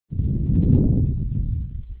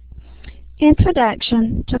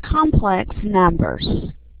Introduction to Complex Numbers.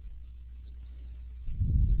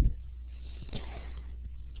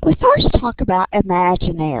 We first talk about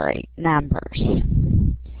imaginary numbers.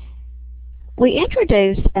 We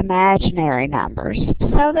introduce imaginary numbers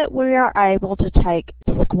so that we are able to take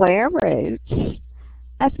square roots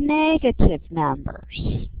of negative numbers.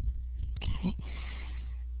 Okay.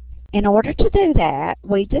 In order to do that,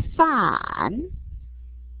 we define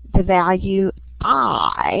the value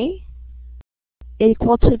I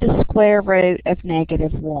equal to the square root of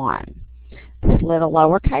 -1. This little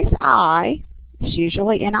lowercase I, is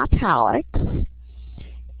usually in italics,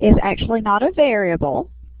 is actually not a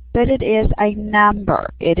variable, but it is a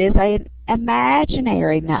number. It is an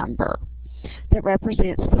imaginary number that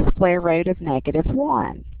represents the square root of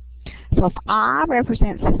 -1. So if I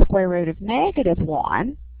represents the square root of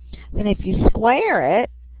 -1, then if you square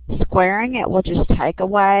it, squaring it will just take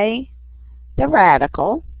away the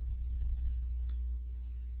radical.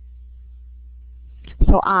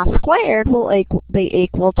 So I squared will be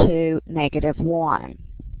equal to -1.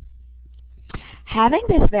 Having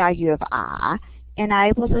this value of I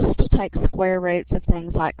enables us to take square roots of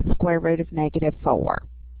things like the square root of -4.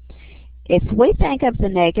 If we think of the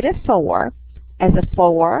 -4 as a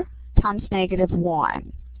 4 times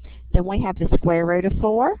 -1, then we have the square root of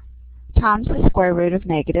 4 times the square root of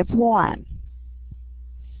 -1.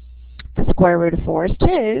 The square root of 4 is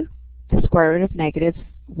 2. The square root of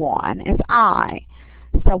 -1 is I.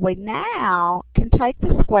 So we now can take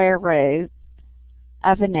the square root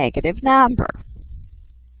of a negative number.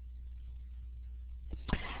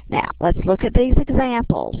 Now, let's look at these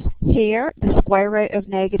examples. Here, the square root of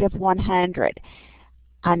 -100.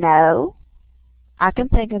 I know I can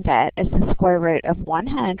think of that as the square root of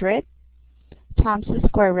 100 times the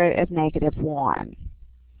square root of -1.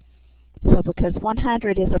 So because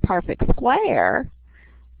 100 is a perfect square,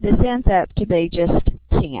 this ends up to be just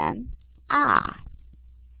 10i.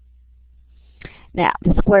 Now,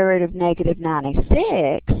 the square root of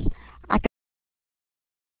 -96, I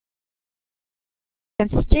can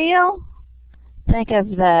still think of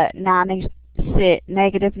the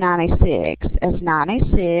 -96 as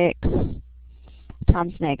 96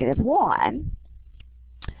 times -1,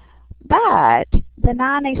 but the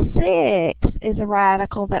 96 is a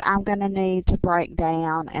radical that I'm going to need to break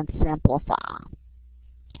down and simplify.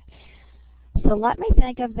 So let me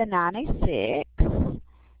think of the 96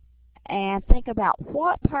 and think about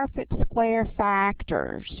what perfect square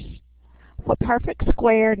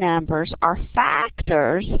numbers are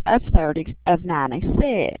factors of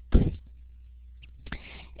 96.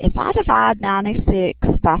 If I divide 96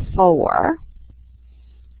 by 4,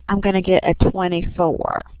 I'm going to get a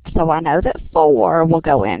 24. So I know that 4 will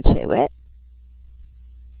go into it.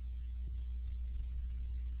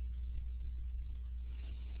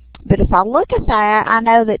 But if I look at that, I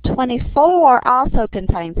know that 24 also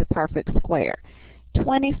contains a perfect square.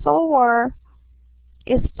 24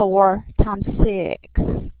 is 4 times 6.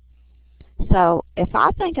 So if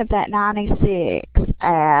I think of that 96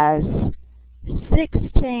 as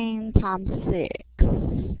 16 times 6,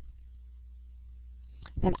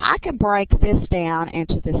 then I can break this down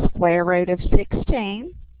into the square root of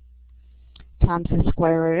 16 times the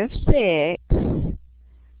square root of 6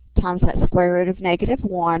 times that square root of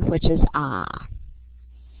 -1, which is I.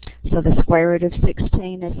 So the square root of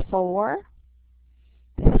 16 is 4,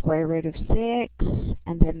 the square root of 6,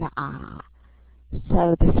 and then the I.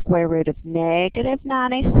 So the square root of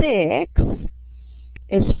 -96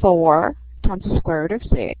 is 4 times the square root of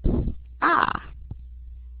 6, I.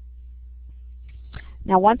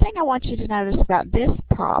 Now, one thing I want you to notice about this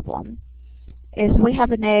problem is we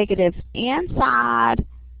have a negative inside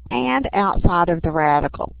and outside of the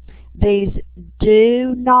radical. These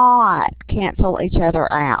do not cancel each other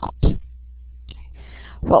out.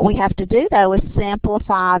 What we have to do, though, is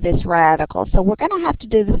simplify this radical. So we're going to have to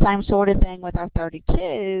do the same sort of thing with our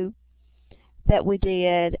 32 that we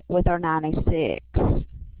did with our 96.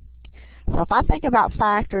 So if I think about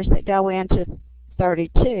factors that go into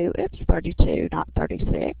 32, it's 32, not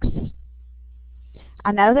 36.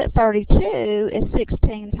 I know that 32 is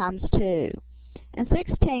 16 times 2. And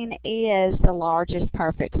 16 is the largest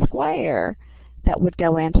perfect square that would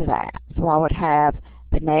go into that. So I would have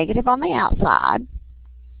the negative on the outside.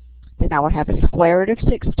 Then I would have a square root of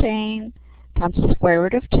 16 times the square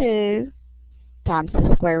root of 2 times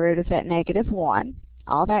the square root of that -1.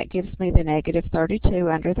 All that gives me the -32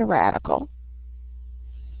 under the radical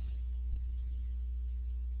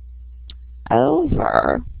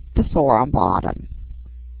over the 4 on bottom.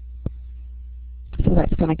 So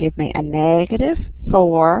that's going to give me a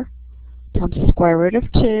 -4 times the square root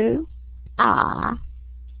of 2i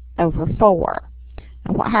over 4.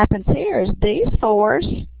 And what happens here is these 4's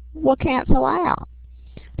will cancel out.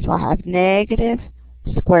 So I have negative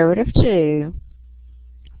square root of 2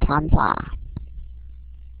 times I.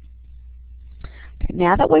 Okay,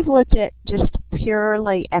 now that we've looked at just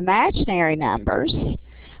purely imaginary numbers,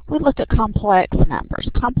 we look at complex numbers.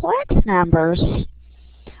 Complex numbers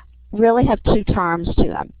really have 2 terms to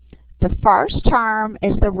them. The first term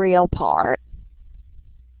is the real part.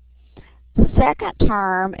 The second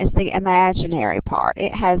term is the imaginary part.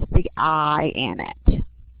 It has the I in it.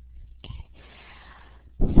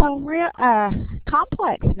 So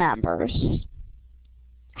complex numbers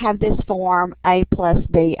have this form a plus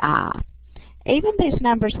bi. Even these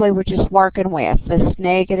numbers we were just working with, this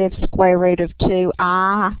negative square root of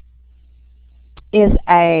 2i, is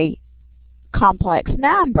a complex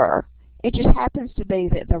number. It just happens to be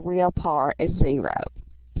that the real part is 0.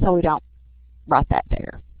 So we don't write that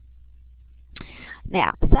there.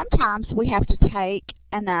 Now, sometimes we have to take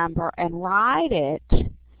a number and write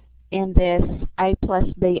it in this a plus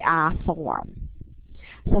bi form.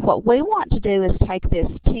 So what we want to do is take this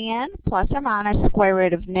 10 plus or minus square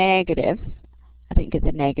root of negative, I didn't get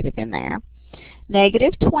the negative in there,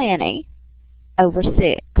 negative 20 over 6.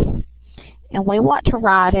 And we want to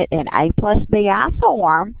write it in a plus bi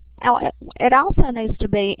form. It also needs to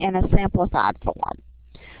be in a simplified form.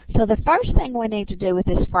 So the first thing we need to do with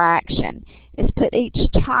this fraction is put each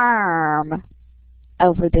term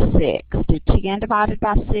over the 6. Do 10 divided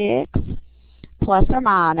by 6 plus or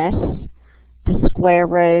minus the square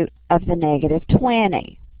root of the negative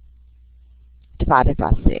 20 divided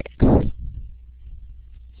by 6.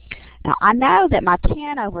 Now I know that my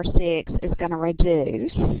 10 over 6 is going to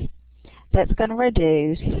reduce. That's going to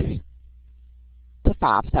reduce to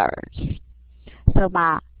 5/3. So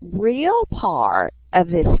my real part of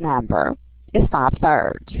this number is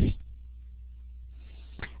 5/3.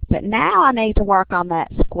 But now I need to work on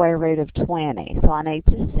that square root of 20. So I need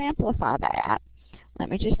to simplify that. Let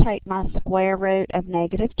me just take my square root of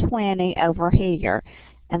negative 20 over here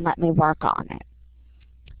and let me work on it.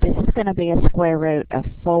 This is going to be a square root of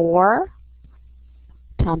 4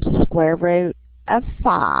 times the square root of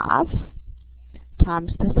 5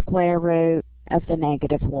 times the square root of the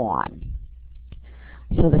negative 1.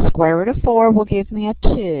 So the square root of 4 will give me a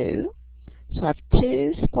 2. So I have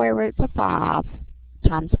 2 square roots of 5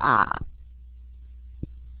 times I.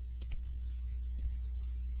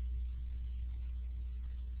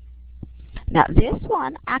 Now this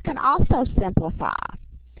one I can also simplify.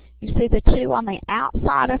 You see the 2 on the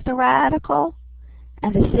outside of the radical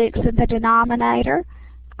and the 6 in the denominator?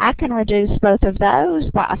 I can reduce both of those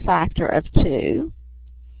by a factor of 2.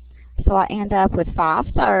 So I end up with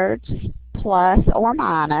 5/3 plus or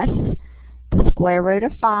minus the square root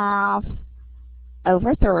of 5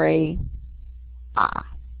 over 3 I.